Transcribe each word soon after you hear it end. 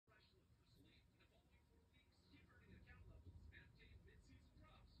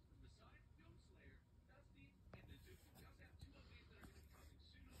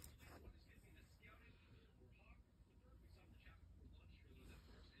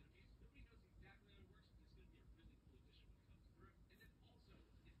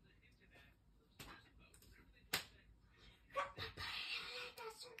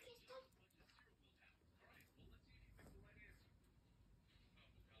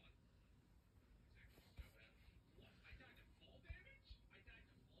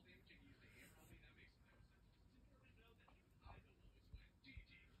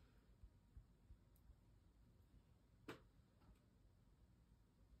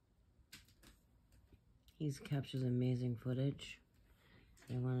He captures amazing footage.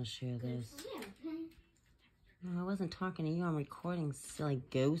 I want to share this. No, I wasn't talking to you. I'm recording, silly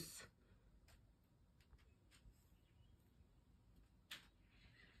goose.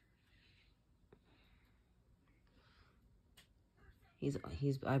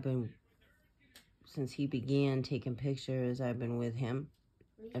 I've been, since he began taking pictures, I've been with him.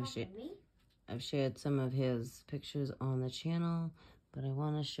 I've shared some of his pictures on the channel, but I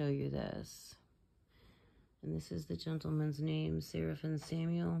want to show you this. And this is the gentleman's name, SEERER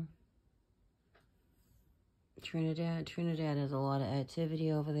Samuel. Trinidad. Trinidad has a lot of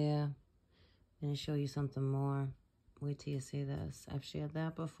activity over there. I'm going to show you something more. Wait till you see this. I've shared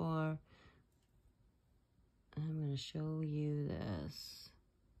that before. I'm going to show you this.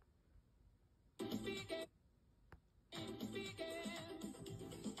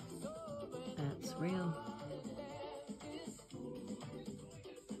 That's real.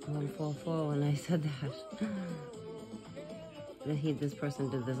 144 when I said that. This person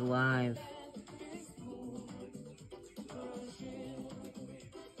did this live.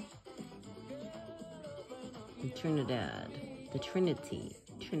 In Trinidad. The Trinity.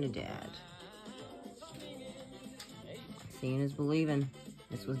 Trinidad. Seeing is believing.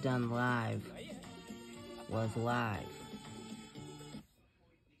 This was done live. Was live.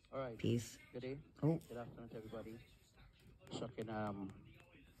 All right. Peace. Good day. Oh. Good afternoon to everybody.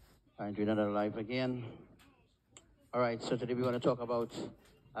 I'm doing another live again. All right. So today we want to talk about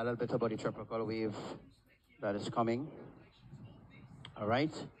a little bit about the tropical wave that is coming. All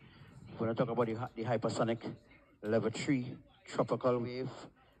right. We're going to talk about the hypersonic level 3 tropical wave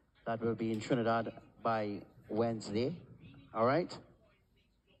that will be in Trinidad by Wednesday. All right.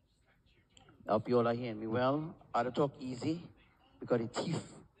 I hope you all are hearing me well. I'll talk easy because the thief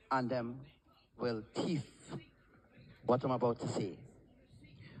and them will thief what I'm about to say.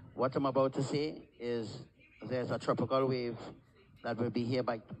 What I'm about to say is there's a tropical wave that will be here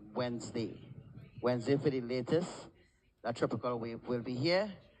by Wednesday. Wednesday for the latest, that tropical wave will be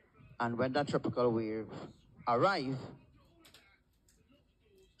here. And when that tropical wave arrives,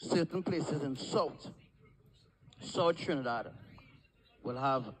 certain places in South Trinidad will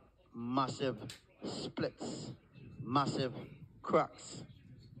have massive splits, massive cracks.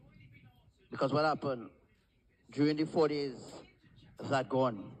 Because what happened during the 4 days that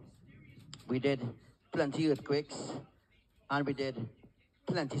gone, we did plenty earthquakes and we did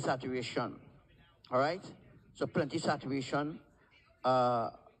plenty saturation. All right? So plenty saturation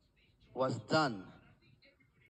was done